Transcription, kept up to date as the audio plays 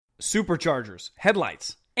superchargers,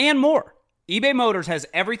 headlights, and more. eBay Motors has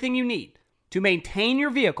everything you need to maintain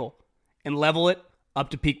your vehicle and level it up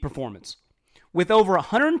to peak performance. With over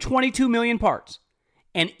 122 million parts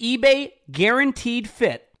and eBay Guaranteed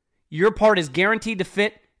Fit, your part is guaranteed to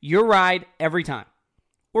fit your ride every time,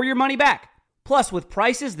 or your money back. Plus, with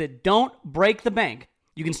prices that don't break the bank,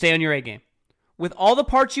 you can stay on your A game. With all the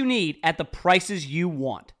parts you need at the prices you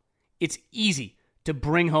want, it's easy to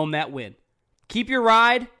bring home that win. Keep your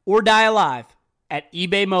ride or die alive at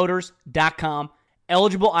ebaymotors.com.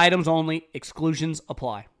 Eligible items only. Exclusions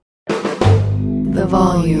apply. The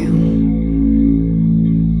volume.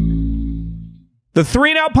 The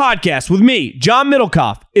 3 and Out podcast with me, John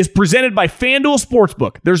Middlecoff, is presented by FanDuel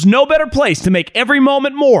Sportsbook. There's no better place to make every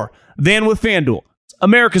moment more than with FanDuel.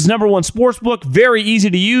 America's #1 sportsbook, very easy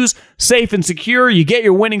to use, safe and secure. You get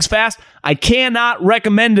your winnings fast. I cannot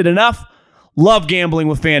recommend it enough. Love gambling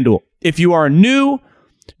with FanDuel. If you are new,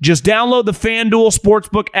 just download the FanDuel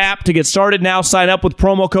Sportsbook app to get started now. Sign up with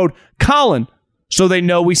promo code Colin so they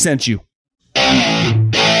know we sent you.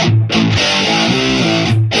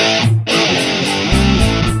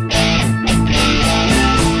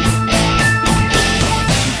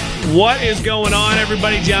 What is going on,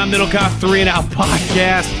 everybody? John Middlecoff, 3 and Out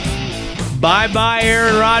podcast. Bye-bye,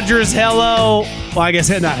 Aaron Rodgers. Hello. Well, I guess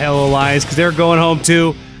not hello, Lions, because they're going home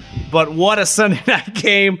too. But what a Sunday night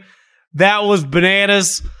game. That was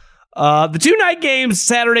bananas. The 2 night games,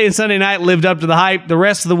 Saturday and Sunday night, lived up to the hype. The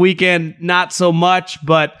rest of the weekend, not so much,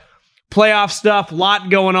 but playoff stuff, a lot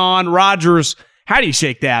going on. Rodgers, how do you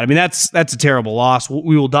shake that? I mean, that's a terrible loss.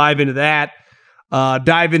 We will dive into that.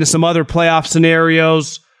 Dive into some other playoff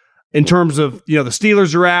scenarios in terms of, the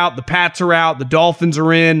Steelers are out, the Pats are out, the Dolphins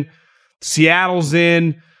are in, Seattle's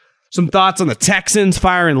in. Some thoughts on the Texans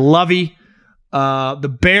firing Lovey.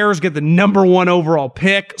 The Bears get the #1 overall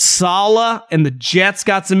pick. Saleh and the Jets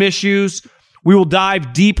got some issues. We will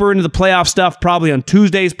dive deeper into the playoff stuff probably on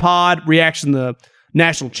Tuesday's pod, reaction to the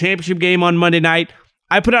national championship game on Monday night.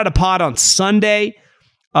 I put out a pod on Sunday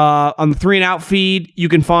on the 3 and Out feed. You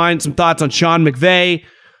can find some thoughts on Sean McVay,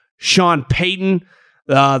 Sean Payton,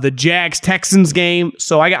 the Jags-Texans game.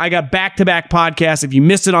 So I got back-to-back podcasts. If you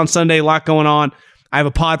missed it on Sunday, a lot going on. I have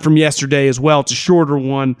a pod from yesterday as well. It's a shorter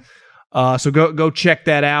one. So go check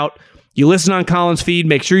that out. You listen on Colin's feed.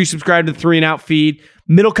 Make sure you subscribe to the 3 and Out feed.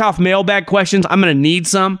 Middlecoff mailbag questions. I'm going to need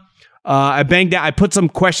some. I put some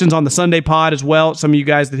questions on the Sunday pod as well. Some of you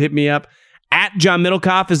guys that hit me up. At John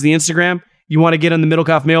Middlecoff is the Instagram. You want to get on the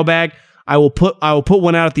Middlecoff mailbag? I will put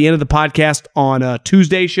one out at the end of the podcast on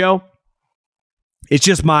Tuesday's show. It's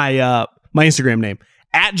just my Instagram name.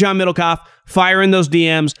 At John Middlecoff. Fire in those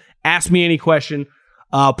DMs. Ask me any question.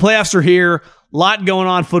 Playoffs are here. A lot going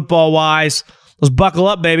on football-wise. Let's buckle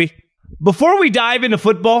up, baby. Before we dive into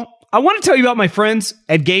football, I want to tell you about my friends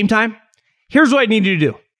at Game Time. Here's what I need you to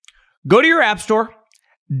do. Go to your app store,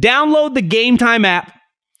 download the Game Time app,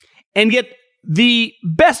 and get the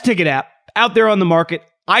best ticket app out there on the market.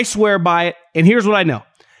 I swear by it, and here's what I know.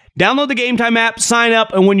 Download the Game Time app, sign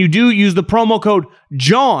up, and when you do, use the promo code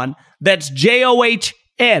JOHN, that's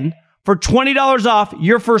JOHN, for $20 off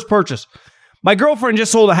your first purchase. My girlfriend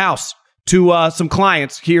just sold a house to some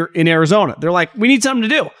clients here in Arizona. They're like, we need something to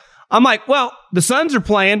do. I'm like, well, the Suns are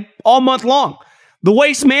playing all month long. The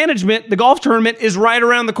Waste Management, the golf tournament, is right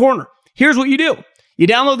around the corner. Here's what you do. You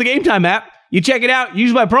download the Game Time app, you check it out,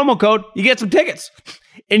 use my promo code, you get some tickets,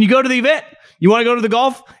 and you go to the event. You want to go to the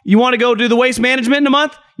golf? You want to go do the Waste Management in a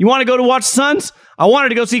month? You want to go to watch the Suns? I wanted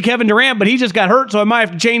to go see Kevin Durant, but he just got hurt, so I might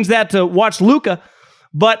have to change that to watch Luka.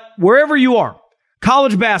 But wherever you are,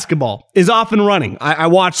 college basketball is off and running. I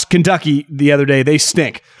watched Kentucky the other day. They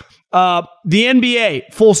stink. The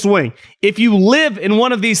NBA, full swing. If you live in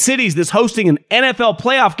one of these cities that's hosting an NFL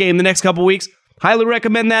playoff game the next couple weeks, highly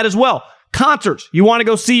recommend that as well. Concerts. You want to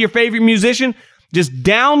go see your favorite musician? Just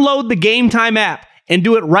download the Game Time app and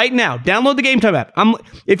do it right now. Download the Game Time app.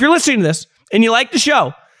 If you're listening to this and you like the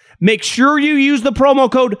show, make sure you use the promo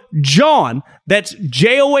code JOHN, that's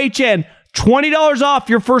JOHN, $20 off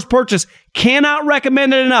your first purchase. Cannot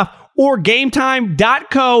recommend it enough. Or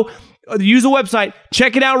GameTime.co. Use the website.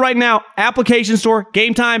 Check it out right now. Application store,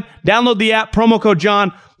 Game Time. Download the app. Promo code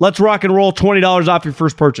John. Let's rock and roll. $20 off your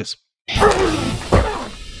first purchase.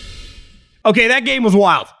 Okay, that game was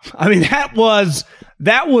wild. I mean, that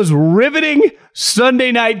was riveting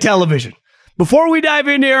Sunday night television. Before we dive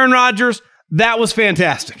into Aaron Rodgers, that was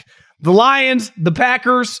fantastic. The Lions, the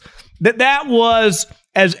Packers, that was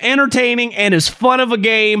as entertaining and as fun of a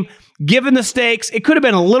game, given the stakes. It could have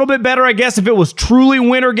been a little bit better, I guess, if it was truly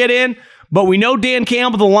win or get in. But we know Dan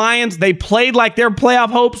Campbell, the Lions, they played like their playoff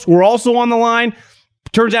hopes were also on the line.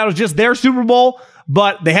 Turns out it was just their Super Bowl.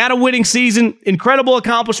 but they had a winning season. Incredible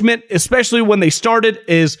accomplishment, especially when they started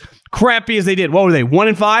as crappy as they did. What were they,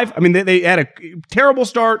 1-5? I mean, they had a terrible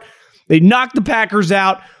start. They knocked the Packers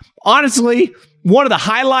out. Honestly, one of the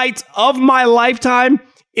highlights of my lifetime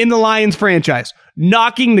in the Lions franchise,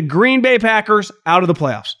 knocking the Green Bay Packers out of the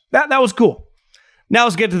playoffs. That was cool. Now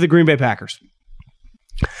let's get to the Green Bay Packers.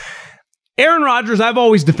 Aaron Rodgers, I've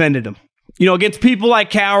always defended him. Against people like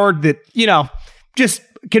Coward that, just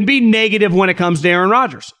can be negative when it comes to Aaron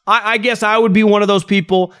Rodgers. I guess I would be one of those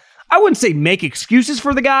people. I wouldn't say make excuses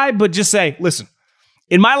for the guy, but just say, listen,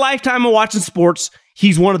 in my lifetime of watching sports,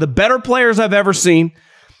 he's one of the better players I've ever seen.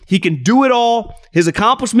 He can do it all. His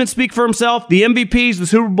accomplishments speak for himself, the MVPs, the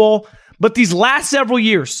Super Bowl. But these last several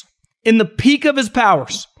years, in the peak of his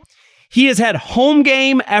powers, he has had home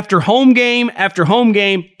game after home game after home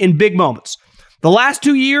game in big moments. The last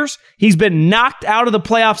 2 years, he's been knocked out of the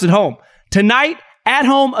playoffs at home. Tonight, at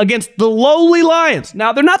home against the lowly Lions.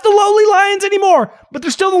 Now, they're not the lowly Lions anymore, but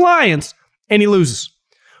they're still the Lions, and he loses.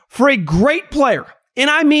 For a great player, and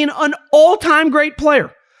I mean an all-time great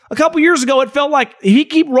player. A couple years ago, it felt like if he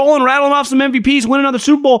keep rattling off some MVPs, win another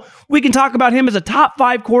Super Bowl, we can talk about him as a top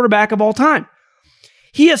 5 quarterback of all time.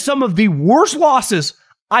 He has some of the worst losses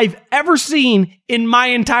I've ever seen in my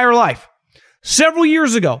entire life. Several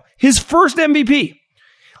years ago, his first MVP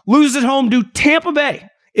loses at home to Tampa Bay.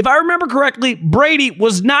 If I remember correctly, Brady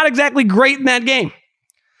was not exactly great in that game.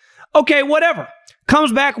 Okay, whatever.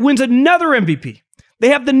 Comes back, wins another MVP. They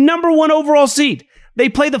have the number 1 overall seed. They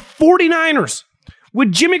play the 49ers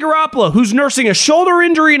with Jimmy Garoppolo, who's nursing a shoulder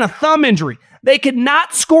injury and a thumb injury. They could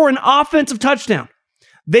not score an offensive touchdown.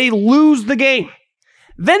 They lose the game.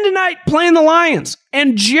 Then tonight, playing the Lions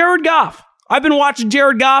and Jared Goff. I've been watching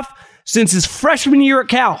Jared Goff since his freshman year at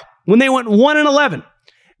Cal, when they went 1-11.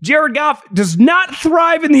 Jared Goff does not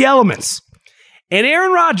thrive in the elements. And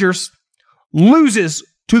Aaron Rodgers loses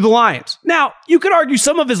to the Lions. Now, you could argue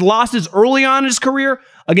some of his losses early on in his career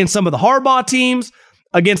against some of the Harbaugh teams,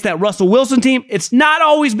 against that Russell Wilson team, it's not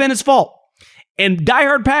always been his fault. And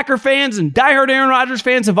diehard Packer fans and diehard Aaron Rodgers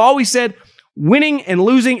fans have always said winning and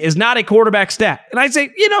losing is not a quarterback stat. And I say,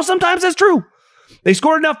 sometimes that's true. They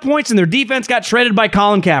scored enough points and their defense got shredded by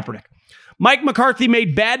Colin Kaepernick. Mike McCarthy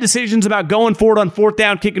made bad decisions about going forward on 4th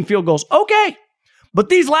down, kicking field goals. Okay. But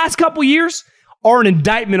these last couple years are an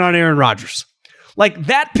indictment on Aaron Rodgers. Like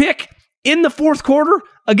that pick in the 4th quarter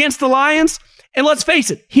against the Lions, and let's face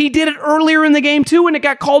it, he did it earlier in the game too, and it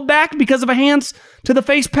got called back because of a hands to the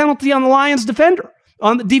face penalty on the Lions defender,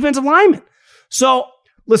 on the defensive lineman. So,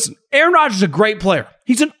 listen, Aaron Rodgers is a great player.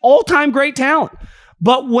 He's an all-time great talent.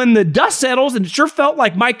 But when the dust settles, and it sure felt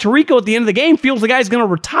like Mike Tirico at the end of the game feels the guy's going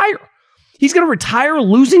to retire. He's going to retire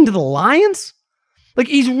losing to the Lions? Like,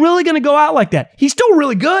 he's really going to go out like that. He's still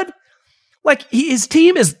really good. Like, his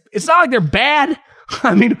team it's not like they're bad.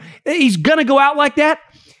 I mean, he's going to go out like that.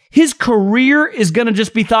 His career is going to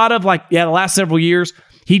just be thought of like, the last several years,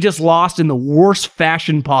 he just lost in the worst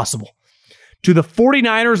fashion possible. To the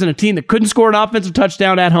 49ers and a team that couldn't score an offensive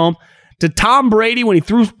touchdown at home. To Tom Brady when he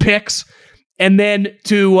threw picks. And then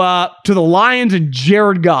to the Lions and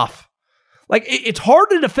Jared Goff. Like, it's hard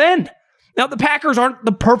to defend. Now, the Packers aren't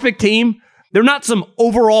the perfect team. They're not some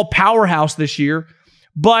overall powerhouse this year.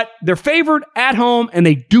 But they're favored at home, and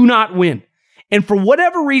they do not win. And for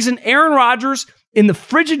whatever reason, Aaron Rodgers, in the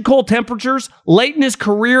frigid cold temperatures late in his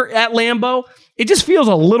career at Lambeau, it just feels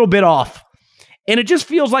a little bit off. And it just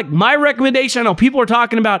feels like my recommendation, I know people are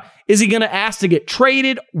talking about, is he going to ask to get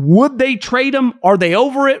traded? Would they trade him? Are they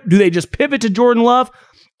over it? Do they just pivot to Jordan Love?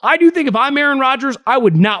 I do think if I'm Aaron Rodgers, I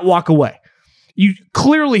would not walk away.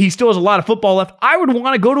 Clearly, he still has a lot of football left. I would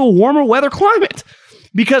want to go to a warmer weather climate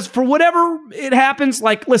because for whatever it happens,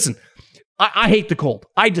 like, listen, I hate the cold.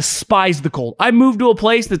 I despise the cold. I moved to a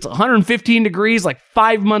place that's 115 degrees like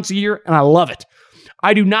 5 months a year, and I love it.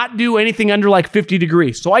 I do not do anything under like 50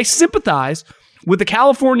 degrees. So I sympathize with the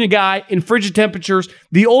California guy in frigid temperatures.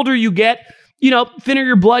 The older you get, thinner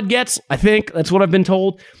your blood gets. I think that's what I've been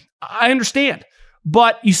told. I understand.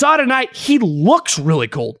 But you saw tonight, he looks really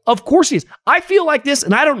cold. Of course he is. I feel like this,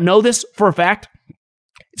 and I don't know this for a fact.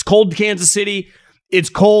 It's cold in Kansas City. It's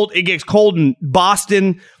cold. It gets cold in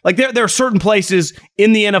Boston. Like there are certain places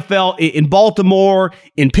in the NFL, in Baltimore,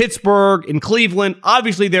 in Pittsburgh, in Cleveland.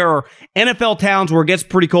 Obviously, there are NFL towns where it gets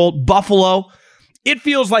pretty cold. Buffalo. It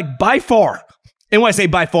feels like by far, and when I say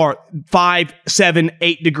by far, 5, 7,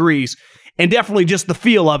 8 degrees, and definitely just the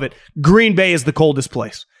feel of it, Green Bay is the coldest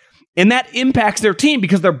place. And that impacts their team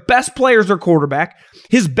because their best player is their quarterback.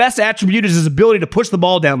 His best attribute is his ability to push the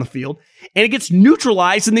ball down the field. And it gets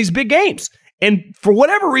neutralized in these big games. And for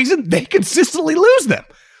whatever reason, they consistently lose them.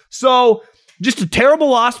 So just a terrible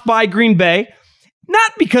loss by Green Bay.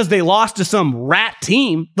 Not because they lost to some rat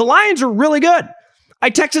team. The Lions are really good. I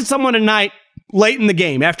texted someone tonight late in the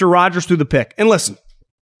game after Rodgers threw the pick. And listen,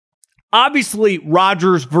 obviously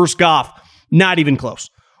Rodgers versus Goff, not even close.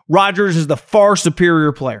 Rodgers is the far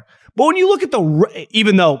superior player. But when you look at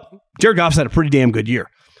even though Jared Goff's had a pretty damn good year,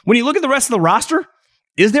 when you look at the rest of the roster,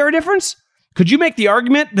 is there a difference? Could you make the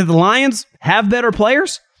argument that the Lions have better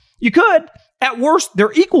players? You could. At worst,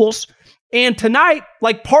 they're equals. And tonight,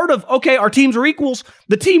 like part of, okay, our teams are equals,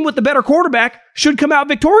 the team with the better quarterback should come out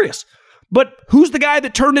victorious. But who's the guy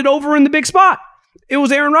that turned it over in the big spot? It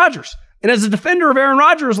was Aaron Rodgers. And as a defender of Aaron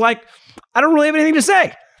Rodgers, like, I don't really have anything to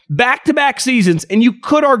say. Back-to-back seasons, and you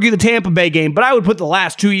could argue the Tampa Bay game, but I would put the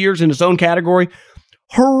last 2 years in its own category.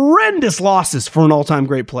 Horrendous losses for an all-time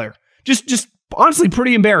great player. Just honestly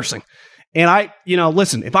pretty embarrassing. And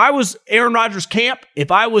listen, if I was Aaron Rodgers' camp,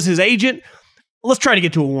 if I was his agent, let's try to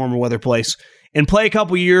get to a warmer weather place and play a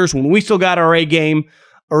couple years when we still got our A game,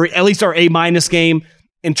 or at least our A- game,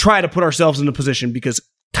 and try to put ourselves in a position, because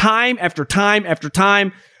time after time after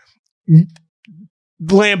time,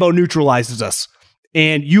 Lambeau neutralizes us.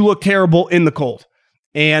 And you look terrible in the cold.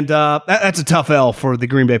 And that's a tough L for the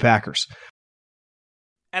Green Bay Packers.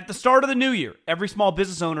 At the start of the new year, every small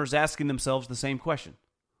business owner is asking themselves the same question.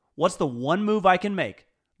 What's the one move I can make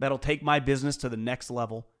that'll take my business to the next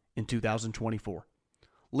level in 2024?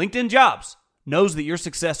 LinkedIn Jobs knows that your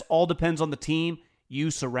success all depends on the team you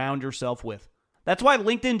surround yourself with. That's why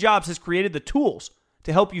LinkedIn Jobs has created the tools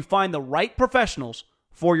to help you find the right professionals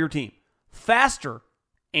for your team, faster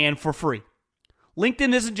and for free.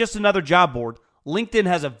 LinkedIn isn't just another job board. LinkedIn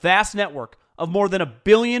has a vast network of more than 1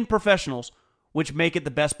 billion professionals, which make it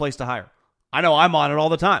the best place to hire. I know I'm on it all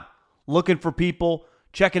the time, looking for people,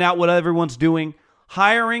 checking out what everyone's doing.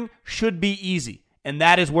 Hiring should be easy, and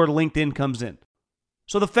that is where LinkedIn comes in.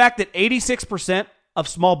 So the fact that 86% of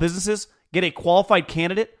small businesses get a qualified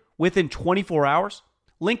candidate within 24 hours,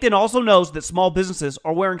 LinkedIn also knows that small businesses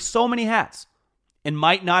are wearing so many hats and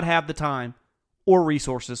might not have the time or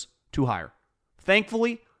resources to hire.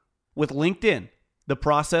 Thankfully, with LinkedIn, the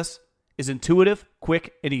process is intuitive,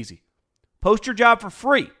 quick, and easy. Post your job for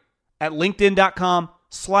free at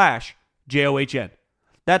linkedin.com/JOHN.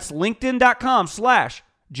 That's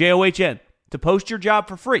linkedin.com/JOHN to post your job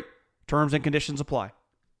for free. Terms and conditions apply.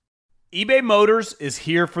 eBay Motors is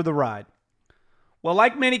here for the ride. Well,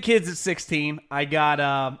 like many kids at 16, I got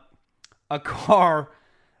a car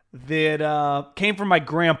that came from my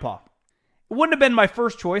grandpa. It wouldn't have been my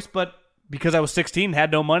first choice, but because I was 16 and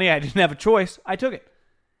had no money, I didn't have a choice. I took it.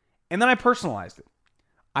 And then I personalized it.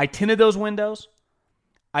 I tinted those windows.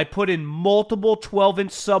 I put in multiple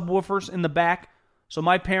 12-inch subwoofers in the back so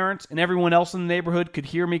my parents and everyone else in the neighborhood could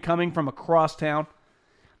hear me coming from across town.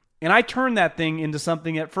 And I turned that thing into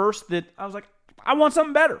something at first that I was like, I want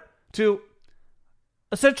something better. To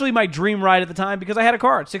essentially my dream ride at the time, because I had a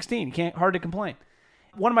car at 16. Hard to complain.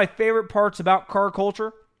 One of my favorite parts about car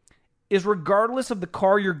culture is regardless of the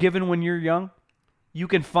car you're given when you're young, you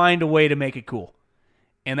can find a way to make it cool.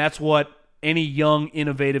 And that's what any young,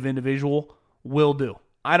 innovative individual will do.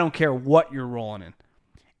 I don't care what you're rolling in.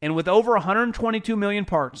 And with over 122 million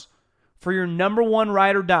parts for your number one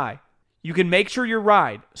ride or die, you can make sure your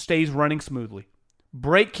ride stays running smoothly.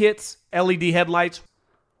 Brake kits, LED headlights,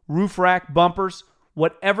 roof rack, bumpers,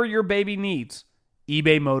 whatever your baby needs,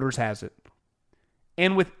 eBay Motors has it.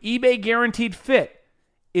 And with eBay Guaranteed Fit,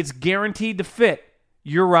 it's guaranteed to fit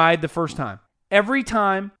your ride the first time, every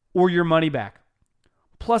time, or your money back.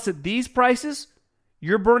 Plus, at these prices,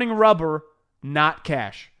 you're burning rubber, not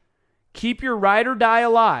cash. Keep your ride or die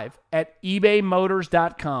alive at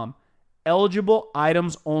ebaymotors.com. Eligible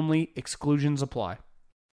items only. Exclusions apply.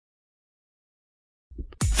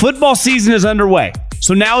 Football season is underway,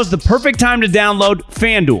 so now is the perfect time to download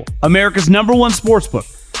FanDuel, America's #1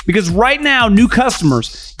 sportsbook. Because right now, new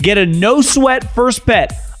customers get a no-sweat first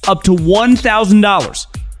bet up to $1,000.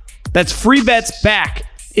 That's free bets back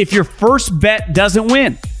if your first bet doesn't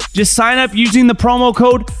win. Just sign up using the promo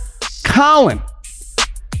code Colin.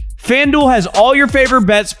 FanDuel has all your favorite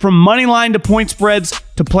bets from money line to point spreads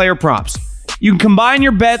to player props. You can combine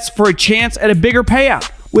your bets for a chance at a bigger payout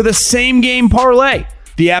with a same-game parlay.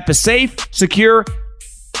 The app is safe, secure,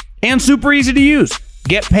 and super easy to use.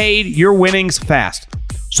 Get paid your winnings fast.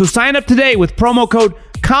 So sign up today with promo code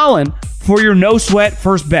Colin for your no-sweat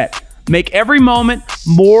first bet. Make every moment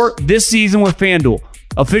more this season with FanDuel,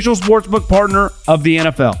 official sportsbook partner of the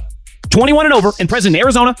NFL. 21 and over and present in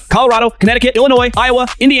Arizona, Colorado, Connecticut, Illinois, Iowa,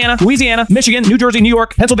 Indiana, Louisiana, Michigan, New Jersey, New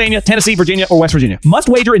York, Pennsylvania, Tennessee, Virginia, or West Virginia. Must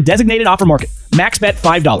wager in designated offer market. Max bet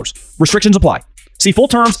 $5. Restrictions apply. See full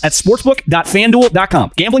terms at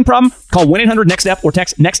sportsbook.fanduel.com. Gambling problem? Call 1-800-NEXT-STEP or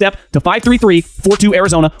text NEXT-STEP to 533-42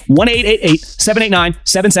 Arizona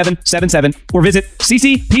 1-888-789-7777 or visit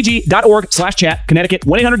ccpg.org/chat, Connecticut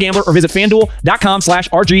 1-800-GAMBLER or visit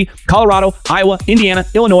fanduel.com/RG, Colorado, Iowa, Indiana,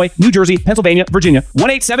 Illinois, New Jersey, Pennsylvania, Virginia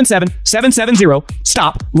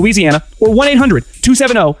 1-877-770-STOP, Louisiana or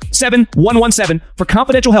 1-800-270-7117 for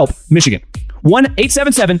confidential help, Michigan.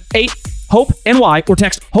 1-877-8-HOPE-NY or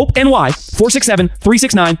text HOPE-NY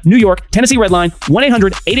 467-369 New York, Tennessee Redline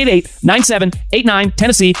 1-800-888-9789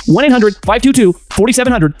 Tennessee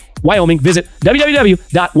 1-800-522-4700 Wyoming. Visit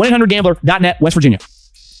www.1800gambler.net West Virginia.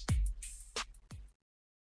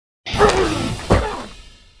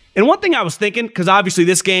 And one thing I was thinking, because obviously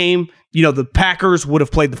this game, the Packers would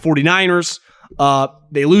have played the 49ers.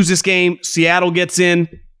 They lose this game. Seattle gets in.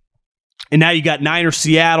 And now you got Niners,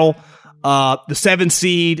 Seattle. The 7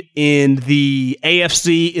 seed in the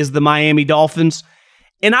AFC is the Miami Dolphins.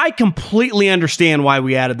 And I completely understand why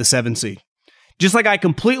we added the 7 seed. Just like I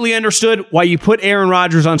completely understood why you put Aaron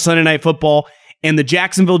Rodgers on Sunday Night Football and the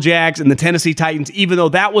Jacksonville Jags and the Tennessee Titans, even though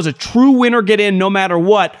that was a true winner get in no matter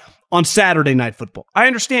what on Saturday Night Football. I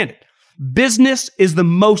understand it. Business is the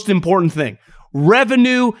most important thing.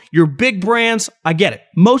 Revenue, your big brands, I get it.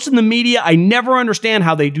 Most of the media, I never understand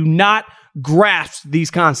how they do not grasp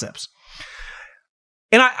these concepts.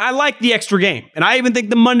 And I like the extra game. And I even think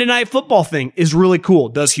the Monday Night Football thing is really cool.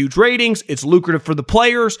 It does huge ratings. It's lucrative for the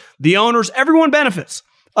players, the owners. Everyone benefits.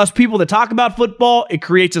 Us people that talk about football, it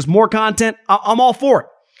creates us more content. I'm all for it.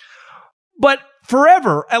 But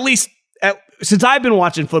forever, at least since I've been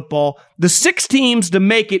watching football, the 6 teams to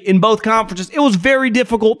make it in both conferences, it was very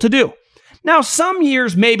difficult to do. Now, some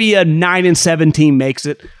years, maybe a 9-7 team makes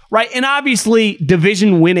it, right? And obviously,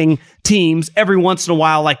 division-winning teams every once in a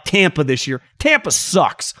while, like Tampa this year. Tampa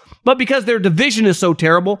sucks. But because their division is so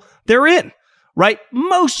terrible, they're in, right?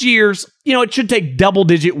 Most years, it should take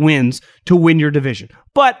double-digit wins to win your division.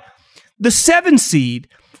 But the 7 seed,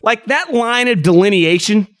 like that line of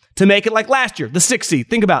delineation to make it like last year, the 6 seed.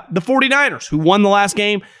 Think about the 49ers, who won the last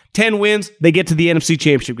game, 10 wins, they get to the NFC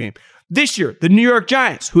Championship game. This year, the New York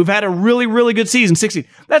Giants, who've had a really, really good season, 16.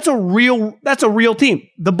 That's a real team.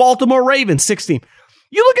 The Baltimore Ravens, 16.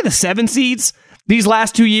 You look at the 7 seeds these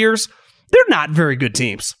last 2 years, they're not very good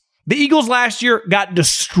teams. The Eagles last year got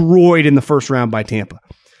destroyed in the first round by Tampa.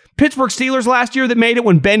 Pittsburgh Steelers last year that made it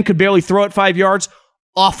when Ben could barely throw it 5 yards,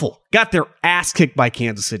 awful. Got their ass kicked by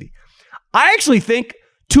Kansas City. I actually think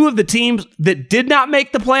 2 of the teams that did not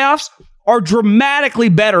make the playoffs are dramatically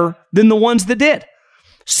better than the ones that did.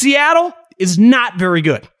 Seattle is not very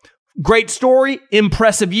good. Great story,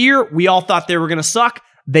 impressive year. We all thought they were going to suck.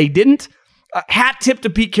 They didn't. Hat tip to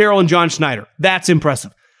Pete Carroll and John Schneider. That's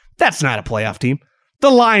impressive. That's not a playoff team.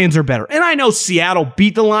 The Lions are better. And I know Seattle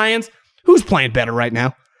beat the Lions. Who's playing better right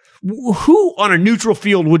now? Who on a neutral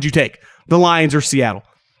field would you take? The Lions or Seattle?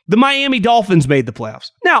 The Miami Dolphins made the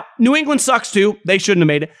playoffs. Now, New England sucks too. They shouldn't have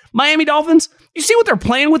made it. Miami Dolphins, you see what they're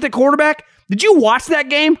playing with at quarterback? Did you watch that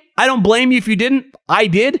game? I don't blame you if you didn't. I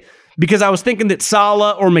did, because I was thinking that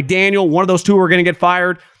Saleh or McDaniel, one of those two, were going to get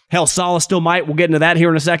fired. Hell, Saleh still might. We'll get into that here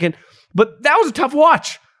in a second. But that was a tough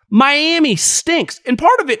watch. Miami stinks. And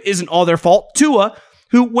part of it isn't all their fault. Tua,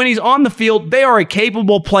 who, when he's on the field, they are a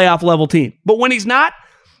capable playoff level team. But when he's not,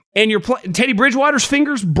 and you're Teddy Bridgewater's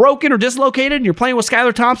fingers broken or dislocated, and you're playing with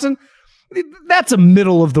Skylar Thompson, that's a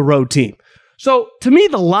middle of the road team. So to me,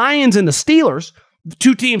 the Lions and the Steelers, the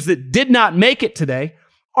 2 teams that did not make it today,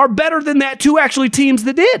 are better than that 2 actually teams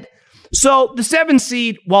that did. So the 7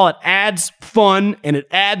 seed, while it adds fun and it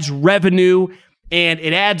adds revenue and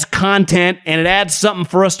it adds content and it adds something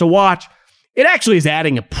for us to watch, it actually is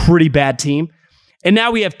adding a pretty bad team. And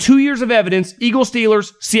now we have 2 years of evidence. Eagles,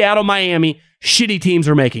 Steelers, Seattle, Miami, shitty teams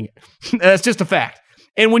are making it. That's just a fact.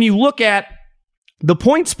 And when you look at the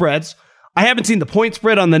point spreads, I haven't seen the point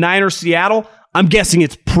spread on the Niners, Seattle. I'm guessing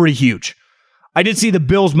it's pretty huge. I did see the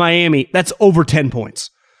Bills, Miami. That's over 10 points.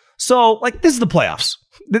 So, this is the playoffs.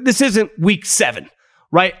 This isn't week 7,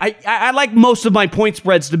 right? I like most of my point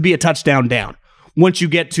spreads to be a touchdown down once you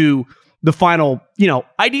get to the final,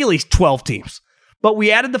 ideally 12 teams. But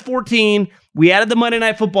we added the 14, we added the Monday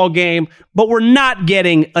Night Football game, but we're not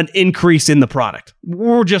getting an increase in the product.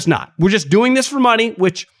 We're just not. We're just doing this for money,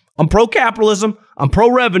 which I'm pro-capitalism, I'm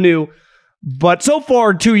pro-revenue, but so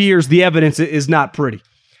far in 2 years, the evidence is not pretty.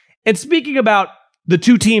 And speaking about the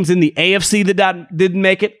 2 teams in the AFC that didn't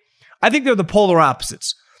make it, I think they're the polar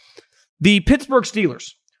opposites. The Pittsburgh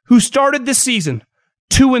Steelers, who started this season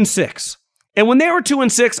 2-6. And when they were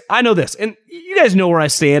 2-6, I know this, and you guys know where I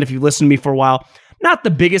stand if you've listened to me for a while. Not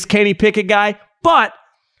the biggest Kenny Pickett guy, but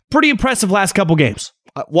pretty impressive last couple games.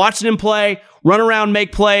 Watching him play, run around,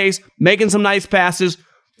 make plays, making some nice passes,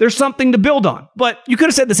 there's something to build on. But you could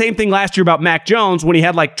have said the same thing last year about Mac Jones when he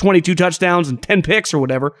had like 22 touchdowns and 10 picks or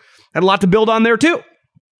whatever. Had a lot to build on there too.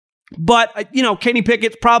 But, Kenny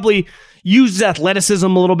Pickett's probably uses athleticism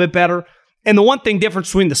a little bit better. And the one thing difference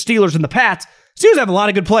between the Steelers and the Pats, Steelers have a lot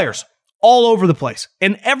of good players all over the place.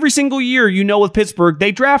 And every single year, with Pittsburgh,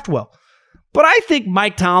 they draft well. But I think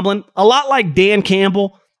Mike Tomlin, a lot like Dan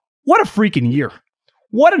Campbell, what a freaking year.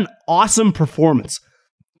 What an awesome performance.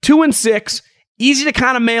 2-6, easy to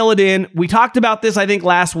kind of mail it in. We talked about this, I think,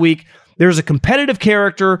 last week. There's a competitive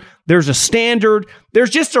character. There's a standard. There's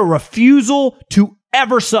just a refusal to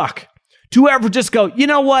ever suck. To ever just go, you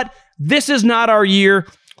know what? This is not our year.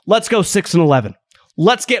 Let's go 6-11.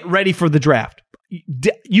 Let's get ready for the draft.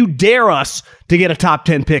 You dare us to get a top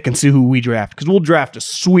 10 pick and see who we draft, because we'll draft a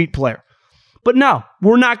sweet player. But no,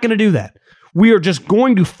 we're not going to do that. We are just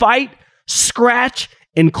going to fight, scratch,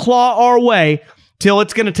 and claw our way till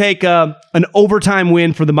it's going to take an overtime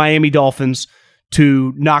win for the Miami Dolphins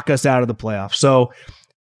to knock us out of the playoffs. So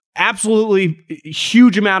absolutely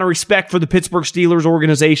huge amount of respect for the Pittsburgh Steelers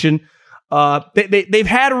organization. They've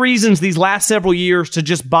had reasons these last several years to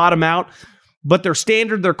just bottom out, but their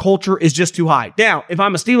standard, their culture is just too high. Now, if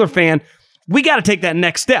I'm a Steeler fan, we got to take that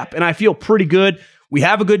next step, and I feel pretty good. We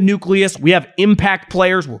have a good nucleus. We have impact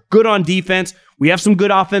players. We're good on defense. We have some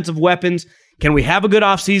good offensive weapons. Can we have a good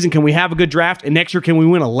offseason? Can we have a good draft? And next year, can we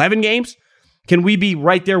win 11 games? Can we be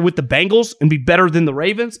right there with the Bengals and be better than the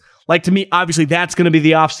Ravens? Like, to me, obviously, that's going to be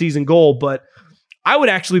the offseason goal, but I would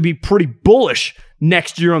actually be pretty bullish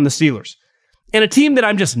next year on the Steelers. And a team that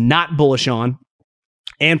I'm just not bullish on,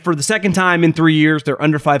 and for the second time in 3 years, they're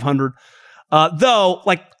under 500. Though,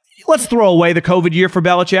 let's throw away the COVID year for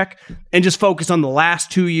Belichick and just focus on the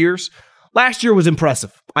last 2 years. Last year was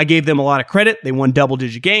impressive. I gave them a lot of credit. They won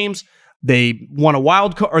double-digit games. They won a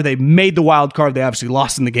wild card, or they made the wild card. They obviously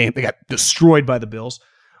lost in the game. They got destroyed by the Bills.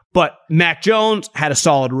 But Mac Jones had a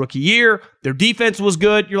solid rookie year. Their defense was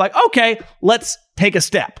good. You're like, okay, let's take a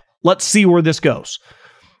step. Let's see where this goes.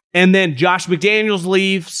 And then Josh McDaniels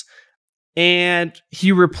leaves, and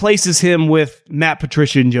he replaces him with Matt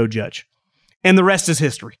Patricia and Joe Judge. And the rest is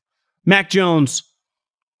history. Mac Jones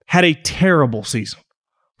had a terrible season.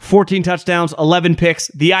 14 touchdowns, 11 picks.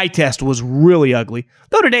 The eye test was really ugly.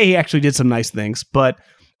 Though today he actually did some nice things. But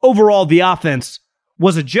overall, the offense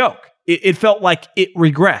was a joke. It felt like it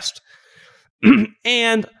regressed.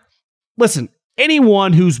 And listen,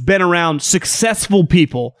 anyone who's been around successful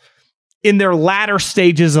people in their latter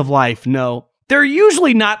stages of life know they're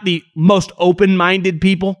usually not the most open-minded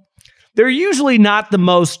people. They're usually not the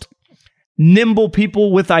most nimble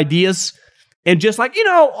people with ideas. And just like,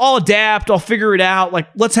 I'll adapt, I'll figure it out,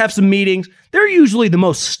 let's have some meetings. They're usually the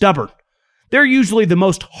most stubborn. They're usually the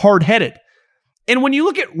most hard-headed. And when you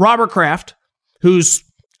look at Robert Kraft, who's,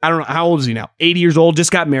 I don't know, how old is he now? 80 years old,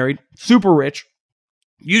 just got married, super rich,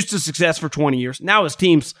 used to success for 20 years. Now his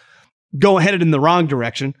team's headed in the wrong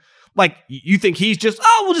direction. You think he's just,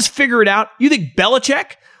 we'll just figure it out. You think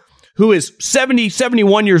Belichick, who is 70,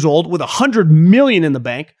 71 years old with $100 million in the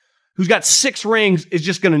bank, who's got 6 rings, is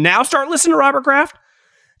just going to now start listening to Robert Kraft?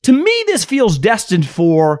 To me, this feels destined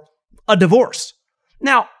for a divorce.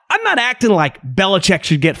 Now, I'm not acting like Belichick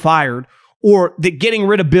should get fired or that getting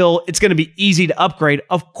rid of Bill, it's going to be easy to upgrade.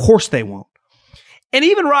 Of course they won't. And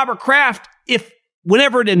even Robert Kraft,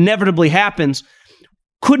 whenever it inevitably happens,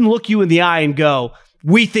 couldn't look you in the eye and go,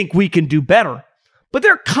 we think we can do better. But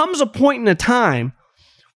there comes a point in a time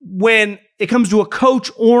when it comes to a coach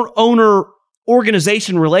or owner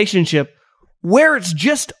organization relationship where it's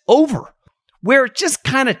just over, where it's just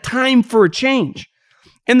kind of time for a change.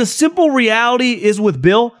 And the simple reality is with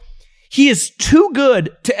Bill, he is too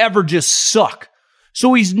good to ever just suck.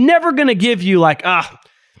 So he's never going to give you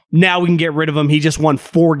now we can get rid of him. He just won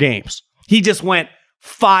 4 games. He just went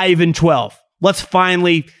 5-12.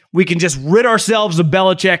 We can just rid ourselves of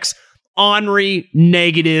Belichick's ornery,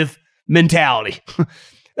 negative mentality.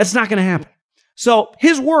 That's not going to happen. So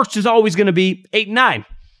his worst is always going to be 8-9,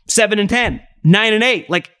 7-10,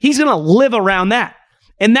 9-8. He's going to live around that.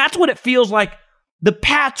 And that's what it feels like the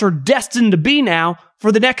Pats are destined to be now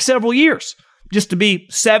for the next several years, just to be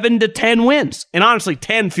 7-10 wins. And honestly,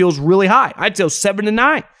 10 feels really high. I'd say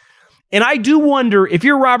 7-9. And I do wonder if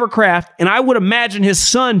you're Robert Kraft, and I would imagine his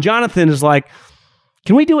son, Jonathan, is like,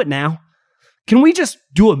 can we do it now? Can we just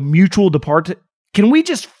do a mutual departure? Can we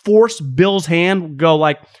just force Bill's hand,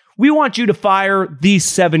 go we want you to fire these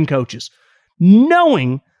 7 coaches,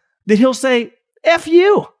 knowing that he'll say, F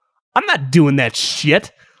you. I'm not doing that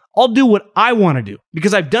shit. I'll do what I want to do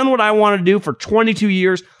because I've done what I want to do for 22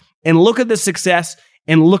 years, and look at the success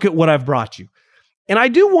and look at what I've brought you. And I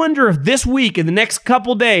do wonder if this week, in the next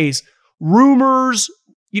couple days, rumors,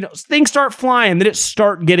 things start flying, that it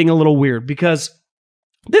start getting a little weird, because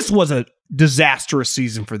this was a disastrous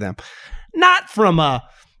season for them. Not from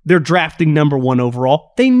they're drafting number 1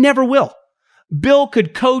 overall. They never will. Bill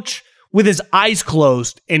could coach with his eyes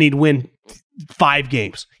closed and he'd win 5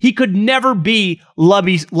 games. He could never be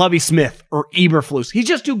Lovie Smith or Eberflus. He's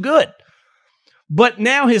just too good. But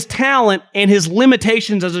now his talent and his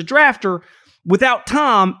limitations as a drafter without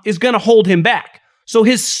Tom is going to hold him back. So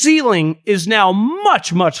his ceiling is now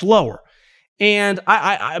much, much lower. And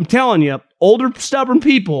I'm telling you, older, stubborn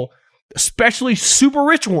people, especially super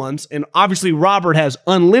rich ones, and obviously Robert has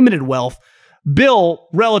unlimited wealth. Bill,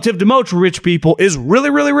 relative to most rich people, is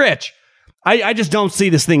really, really rich. I just don't see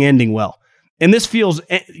this thing ending well. And this feels,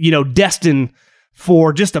 destined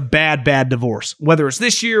for just a bad, bad divorce. Whether it's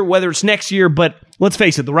this year, whether it's next year, but let's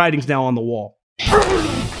face it, the writing's now on the wall.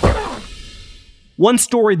 One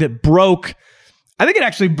story that broke, I think it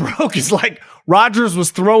actually broke, is like Rodgers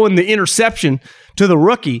was throwing the interception to the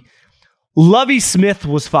rookie. Lovie Smith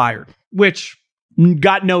was fired, which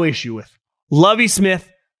got no issue with. Lovie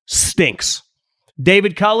Smith stinks.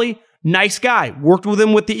 David Culley, nice guy. Worked with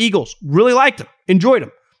him with the Eagles. Really liked him. Enjoyed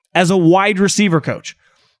him as a wide receiver coach.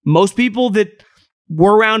 Most people that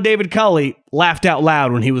were around David Culley laughed out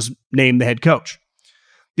loud when he was named the head coach.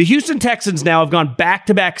 The Houston Texans now have gone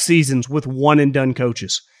back-to-back seasons with one-and-done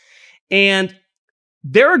coaches. And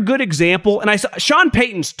they're a good example. And Sean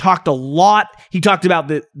Payton's talked a lot. He talked about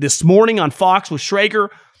this morning on Fox with Schrager.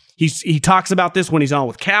 He talks about this when he's on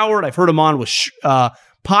with Coward. I've heard him on with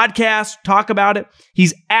podcasts talk about it.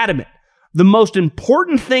 He's adamant. The most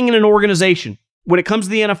important thing in an organization when it comes to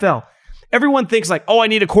the NFL, everyone thinks like, I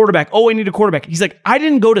need a quarterback. I need a quarterback. He's like, I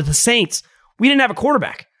didn't go to the Saints. We didn't have a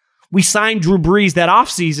quarterback. We signed Drew Brees that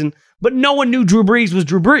offseason, but no one knew Drew Brees was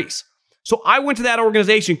Drew Brees. So I went to that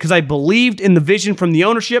organization because I believed in the vision from the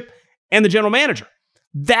ownership and the general manager.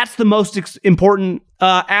 That's the most important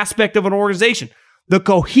aspect of an organization. The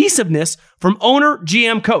cohesiveness from owner,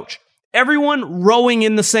 GM, coach. Everyone rowing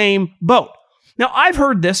in the same boat. Now, I've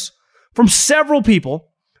heard this from several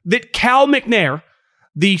people that Cal McNair,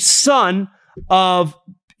 the son of,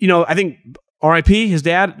 I think RIP, his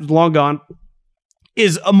dad is long gone,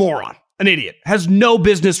 is a moron, an idiot, has no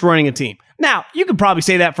business running a team. Now, you could probably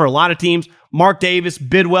say that for a lot of teams. Mark Davis,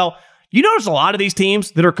 Bidwell. You notice a lot of these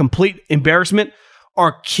teams that are complete embarrassment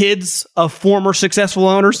are kids of former successful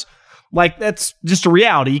owners. Like, that's just a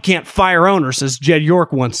reality. You can't fire owners, as Jed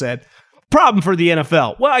York once said. Problem for the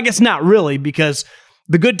NFL. Well, I guess not really, because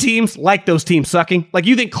the good teams like those teams sucking. Like,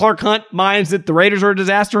 you think Clark Hunt minds that the Raiders are a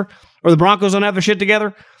disaster or the Broncos don't have their shit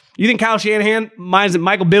together? You think Kyle Shanahan minds that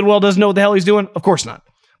Michael Bidwell doesn't know what the hell he's doing? Of course not.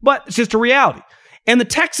 But it's just a reality. And the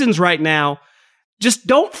Texans right now just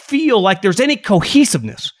don't feel like there's any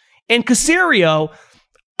cohesiveness. And Caserio,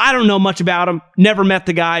 I don't know much about him. Never met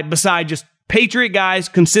the guy, besides just Patriot guys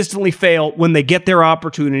consistently fail when they get their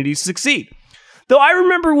opportunities to succeed. Though I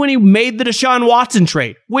remember when he made the Deshaun Watson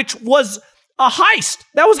trade, which was a heist.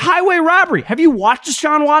 That was highway robbery. Have you watched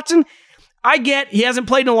Deshaun Watson? I get he hasn't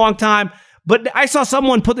played in a long time, but I saw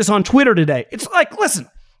someone put this on Twitter today. It's like, listen,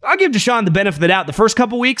 I'll give Deshaun the benefit of the doubt the first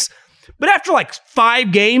couple weeks, but after like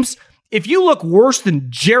 5 games, if you look worse than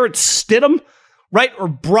Jarrett Stidham, right, or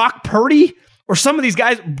Brock Purdy, or some of these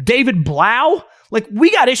guys, David Blau, like,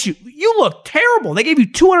 we got issues. You look terrible. They gave you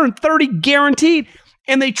 $230 guaranteed,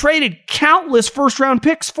 and they traded countless first-round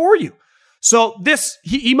picks for you. So this,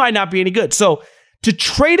 he might not be any good. So to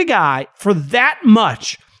trade a guy for that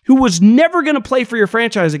much who was never going to play for your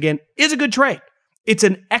franchise again is a good trade. It's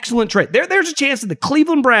an excellent trade. There's a chance that the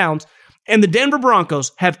Cleveland Browns and the Denver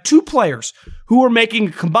Broncos have 2 players who are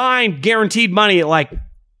making combined guaranteed money at like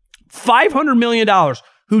 $500 million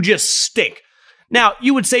who just stink. Now,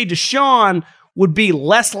 you would say Deshaun would be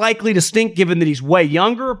less likely to stink given that he's way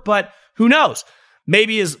younger, but who knows?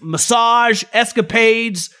 Maybe his massage,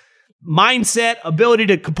 escapades, mindset, ability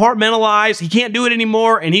to compartmentalize, he can't do it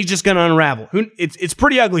anymore, and he's just going to unravel. It's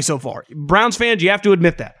pretty ugly so far. Browns fans, you have to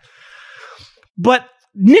admit that. But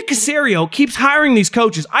Nick Caserio keeps hiring these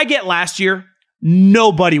coaches. I get last year,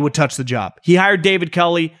 nobody would touch the job. He hired David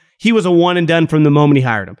Culley. He was a one and done from the moment he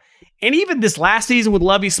hired him. And even this last season with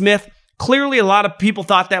Lovie Smith, clearly a lot of people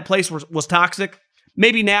thought that place was toxic.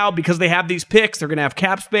 Maybe now, because they have these picks, they're going to have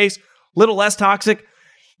cap space, a little less toxic.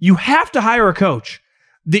 You have to hire a coach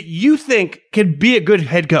that you think can be a good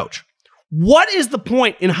head coach. What is the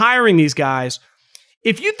point in hiring these guys?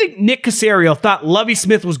 If you think Nick Caserio thought Lovie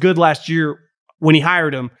Smith was good last year when he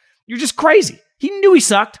hired him, you're just crazy. He knew he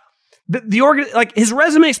sucked. His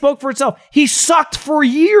resume spoke for itself. He sucked for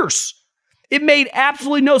years. It made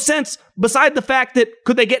absolutely no sense beside the fact that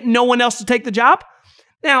could they get no one else to take the job?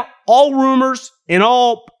 Now, all rumors and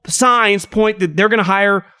all signs point that they're going to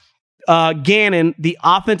hire Gannon, the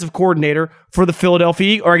offensive coordinator for the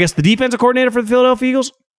Philadelphia, or I guess the defensive coordinator for the Philadelphia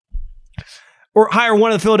Eagles, or hire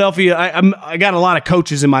one of the Philadelphia. I got a lot of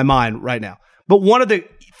coaches in my mind right now, but one of the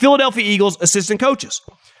Philadelphia Eagles assistant coaches,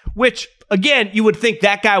 which again, you would think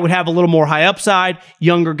that guy would have a little more high upside,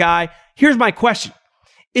 younger guy. Here's my question.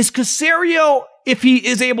 Is Caserio, if he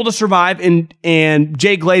is able to survive, and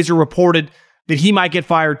Jay Glazer reported that he might get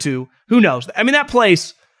fired too, who knows? I mean, that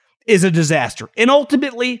place is a disaster. And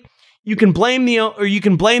ultimately, you can blame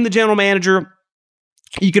the general manager,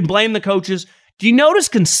 you can blame the coaches. Do you notice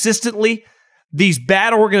consistently these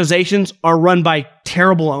bad organizations are run by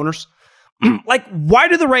terrible owners? Like, why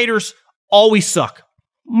do the Raiders always suck?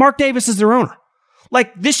 Mark Davis is their owner.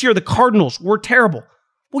 Like, this year, the Cardinals were terrible.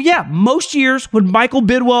 Well, yeah, most years when Michael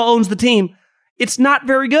Bidwell owns the team, it's not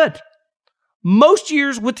very good. Most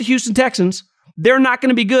years with the Houston Texans, they're not going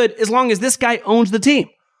to be good as long as this guy owns the team.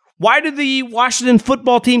 Why do the Washington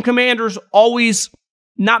football team Commanders always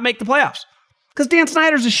not make the playoffs? Because Dan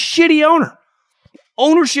Snyder's a shitty owner.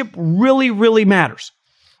 Ownership really, really matters.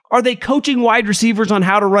 Are they coaching wide receivers on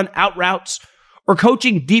how to run out routes or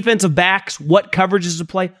coaching defensive backs what coverages to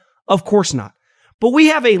play? Of course not. But we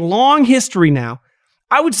have a long history now,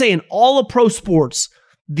 I would say in all of pro sports,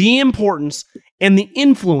 the importance and the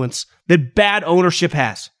influence that bad ownership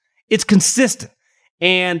has. It's consistent.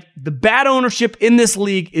 And the bad ownership in this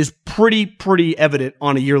league is pretty evident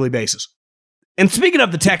on a yearly basis. And speaking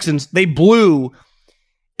of the Texans, they blew.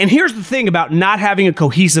 And here's the thing about not having a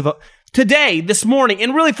cohesive... Today, this morning,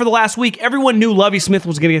 and really for the last week, everyone knew Lovie Smith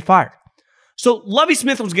was going to get fired. So Lovie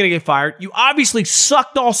Smith was going to get fired. You obviously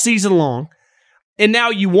sucked all season long. And now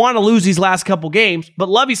you want to lose these last couple games. But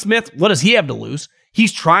Lovie Smith, what does he have to lose?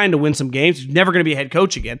 He's trying to win some games. He's never going to be a head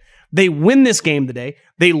coach again. They win this game today.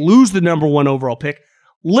 They lose the number 1 overall pick.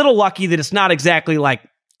 Little lucky that it's not exactly like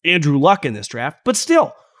Andrew Luck in this draft. But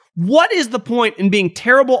still, what is the point in being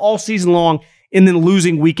terrible all season long and then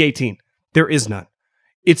losing week 18? There is none.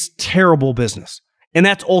 It's terrible business. And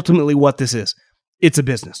that's ultimately what this is. It's a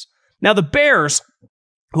business. Now, the Bears,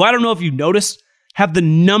 who I don't know if you noticed, have the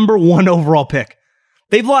number 1 overall pick.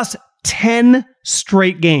 They've lost 10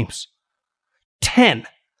 straight games. 10.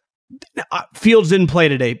 Fields didn't play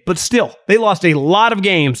today, but still, they lost a lot of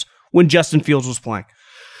games when Justin Fields was playing.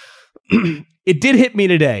 It did hit me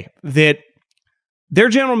today that their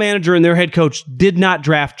general manager and their head coach did not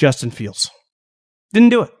draft Justin Fields. Didn't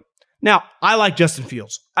do it. Now, I like Justin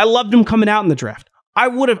Fields. I loved him coming out in the draft.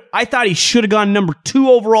 I thought he should have gone number 2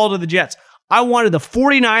 overall to the Jets. I wanted the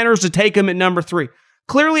 49ers to take him at number 3.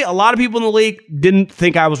 Clearly, a lot of people in the league didn't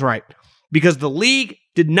think I was right because the league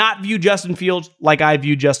did not view Justin Fields like I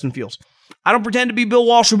viewed Justin Fields. I don't pretend to be Bill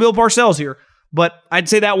Walsh or Bill Parcells here, but I'd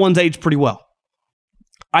say that one's aged pretty well.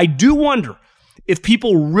 I do wonder if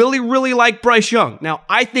people really, really like Bryce Young. Now,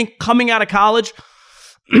 I think coming out of college,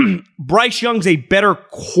 Bryce Young's a better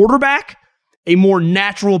quarterback, a more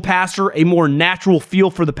natural passer, a more natural feel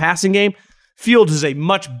for the passing game. Fields is a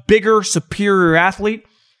much bigger, superior athlete.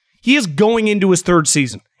 He is going into his 3rd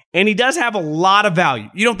season, and he does have a lot of value.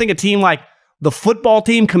 You don't think a team like the football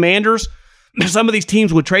team, Commanders, some of these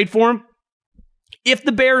teams would trade for him? If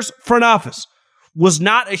the Bears front office was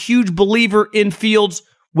not a huge believer in Fields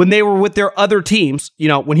when they were with their other teams,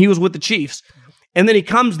 when he was with the Chiefs, and then he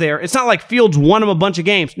comes there, it's not like Fields won him a bunch of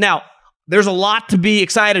games. Now, there's a lot to be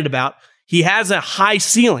excited about. He has a high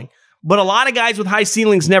ceiling, but a lot of guys with high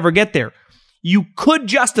ceilings never get there. You could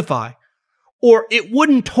justify, or it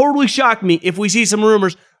wouldn't totally shock me if we see some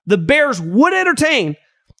rumors, the Bears would entertain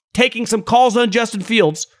taking some calls on Justin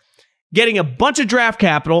Fields, getting a bunch of draft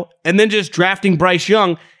capital, and then just drafting Bryce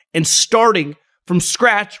Young and starting from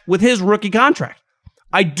scratch with his rookie contract.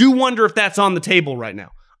 I do wonder if that's on the table right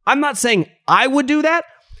now. I'm not saying I would do that,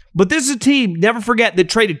 but this is a team, never forget, that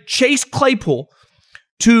traded Chase Claypool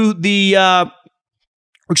to they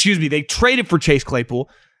traded for Chase Claypool.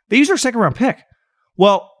 They used their 2nd-round pick.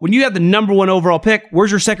 Well, when you have the number 1 overall pick,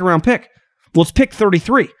 where's your 2nd-round pick? Well, it's pick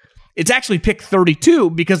 33. It's actually pick 32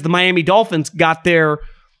 because the Miami Dolphins got their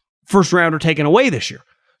 1st-rounder taken away this year.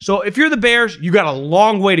 So if you're the Bears, you got a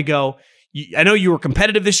long way to go. I know you were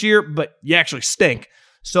competitive this year, but you actually stink.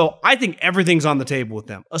 So I think everything's on the table with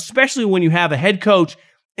them, especially when you have a head coach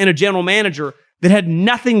and a general manager that had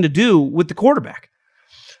nothing to do with the quarterback.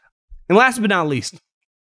 And last but not least,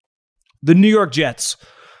 the New York Jets.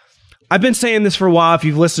 I've been saying this for a while, if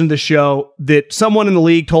you've listened to the show, that someone in the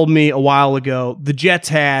league told me a while ago the Jets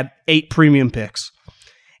had 8 premium picks,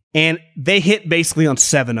 and they hit basically on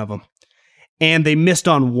 7 of them, and they missed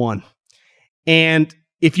on 1. And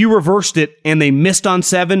if you reversed it and they missed on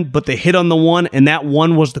 7, but they hit on the 1, and that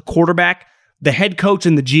 1 was the quarterback, the head coach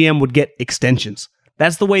and the GM would get extensions.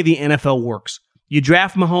 That's the way the NFL works. You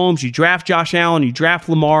draft Mahomes, you draft Josh Allen, you draft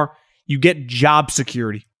Lamar, you get job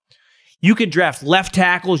security. You can draft left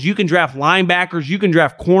tackles, you can draft linebackers, you can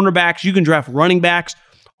draft cornerbacks, you can draft running backs,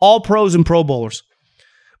 all pros and Pro Bowlers.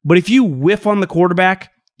 But if you whiff on the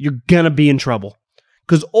quarterback, you're going to be in trouble.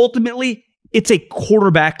 Because ultimately, it's a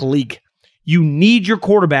quarterback league. You need your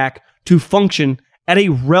quarterback to function at a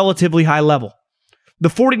relatively high level. The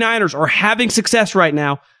 49ers are having success right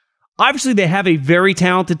now. Obviously, they have a very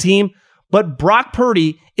talented team, but Brock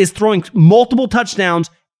Purdy is throwing multiple touchdowns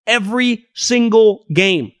every single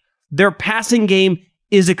game. Their passing game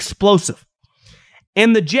is explosive.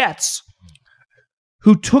 And the Jets,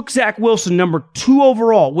 who took Zach Wilson number 2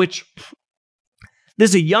 overall, which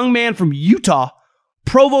this is a young man from Utah,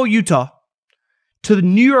 Provo, Utah, to the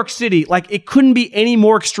New York City, like it couldn't be any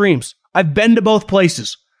more extremes. I've been to both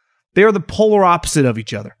places. They're the polar opposite of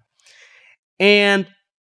each other. And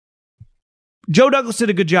Joe Douglas did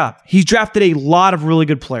a good job. He's drafted a lot of really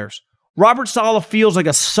good players. Robert Saleh feels like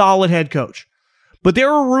a solid head coach. But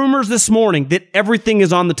there are rumors this morning that everything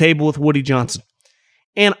is on the table with Woody Johnson.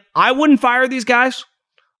 And I wouldn't fire these guys.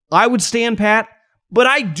 I would stand pat. But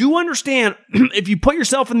I do understand if you put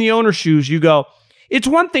yourself in the owner's shoes, you go, it's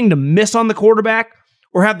one thing to miss on the quarterback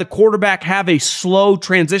or have the quarterback have a slow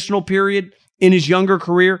transitional period in his younger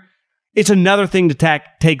career. It's another thing to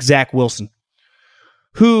take Zach Wilson,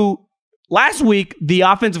 who last week the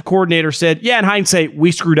offensive coordinator said, yeah, in hindsight,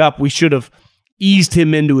 we screwed up. We should have eased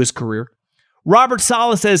him into his career. Robert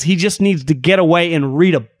Saleh says he just needs to get away and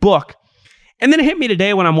read a book. And then it hit me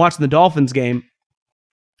today when I'm watching the Dolphins game.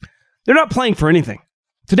 They're not playing for anything.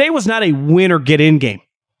 Today was not a win or get in game.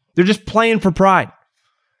 They're just playing for pride.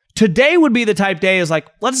 Today would be the type day is like,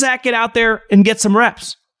 let Zach get out there and get some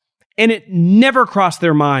reps. And it never crossed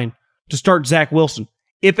their mind to start Zach Wilson.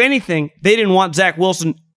 If anything, they didn't want Zach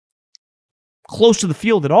Wilson close to the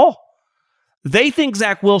field at all. They think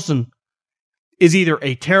Zach Wilson is either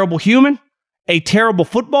a terrible human, a terrible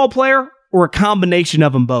football player, or a combination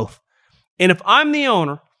of them both. And if I'm the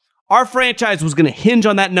owner, our franchise was going to hinge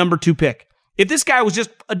on that number 2 pick. If this guy was just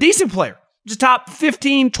a decent player, just top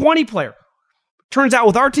 15, 20 player, turns out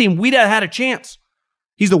with our team, we'd have had a chance.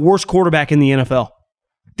 He's the worst quarterback in the NFL.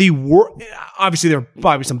 Obviously, there are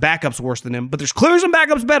probably some backups worse than him, but there's clearly some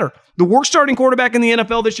backups better. The worst starting quarterback in the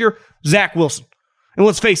NFL this year, Zach Wilson. And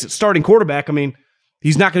let's face it, starting quarterback, I mean,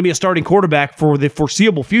 he's not going to be a starting quarterback for the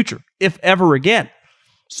foreseeable future, if ever again.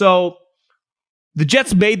 So the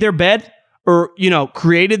Jets made their bed or,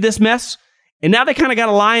 created this mess, and now they kind of got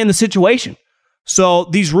to lie in the situation. So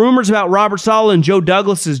these rumors about Robert Saleh and Joe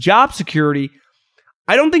Douglas's job security,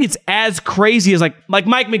 I don't think it's as crazy as like Mike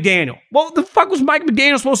McDaniel. Well, what the fuck was Mike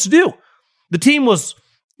McDaniel supposed to do? The team was,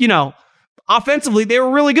 offensively, they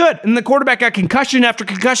were really good. And the quarterback got concussion after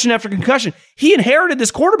concussion after concussion. He inherited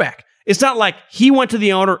this quarterback. It's not like he went to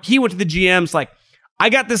the owner, he went to the GMs, like, I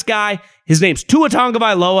got this guy, his name's Tua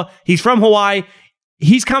Tagovailoa, he's from Hawaii,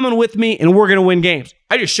 he's coming with me, and we're going to win games.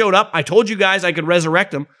 I just showed up, I told you guys I could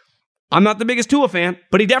resurrect him. I'm not the biggest Tua fan,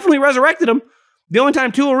 but he definitely resurrected him. The only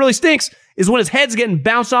time Tua really stinks is when his head's getting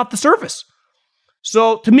bounced off the surface.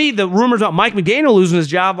 So, to me, the rumors about Mike McDaniel losing his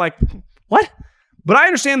job, like, what? But I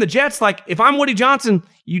understand the Jets, like, if I'm Woody Johnson,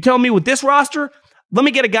 you tell me with this roster, let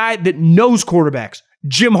me get a guy that knows quarterbacks.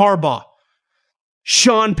 Jim Harbaugh,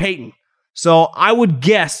 Sean Payton. So I would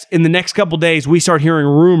guess in the next couple days, we start hearing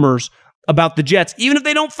rumors about the Jets, even if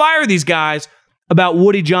they don't fire these guys, about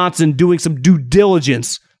Woody Johnson doing some due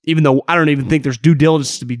diligence, even though I don't even think there's due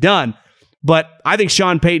diligence to be done. But I think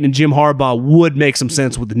Sean Payton and Jim Harbaugh would make some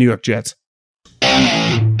sense with the New York Jets.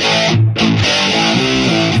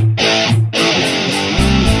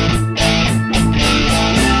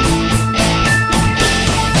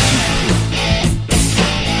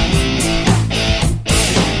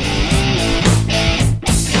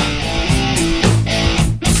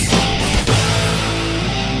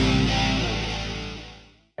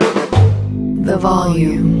 The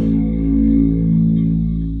volume.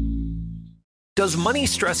 Does money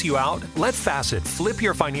stress you out? Let Facet flip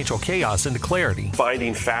your financial chaos into clarity.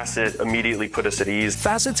 Finding Facet immediately put us at ease.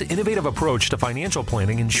 Facet's innovative approach to financial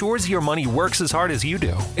planning ensures your money works as hard as you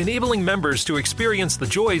do, enabling members to experience the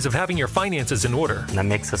joys of having your finances in order. That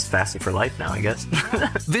makes us Facet for life now, I guess.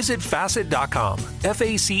 Visit Facet.com,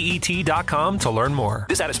 FACET.com to learn more.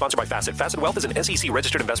 This ad is sponsored by Facet. Facet Wealth is an SEC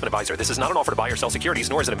registered investment advisor. This is not an offer to buy or sell securities,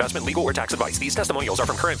 nor is it investment, legal, or tax advice. These testimonials are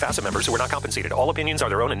from current Facet members who are not compensated. All opinions are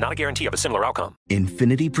their own and not a guarantee of a similar outcome.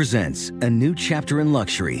 Infinity presents a new chapter in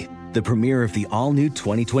luxury, the premiere of the all-new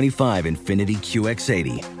 2025 Infiniti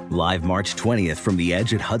QX80, live March 20th from the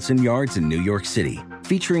Edge at Hudson Yards in New York City,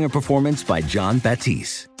 featuring a performance by John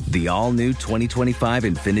Batiste. The all-new 2025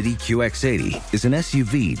 Infiniti QX80 is an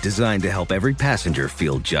SUV designed to help every passenger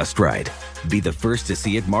feel just right. Be the first to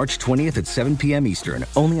see it March 20th at 7 p.m. Eastern,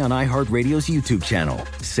 only on iHeartRadio's YouTube channel.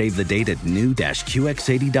 Save the date at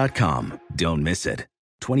new-QX80.com. Don't miss it.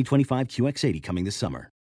 2025 QX80 coming this summer.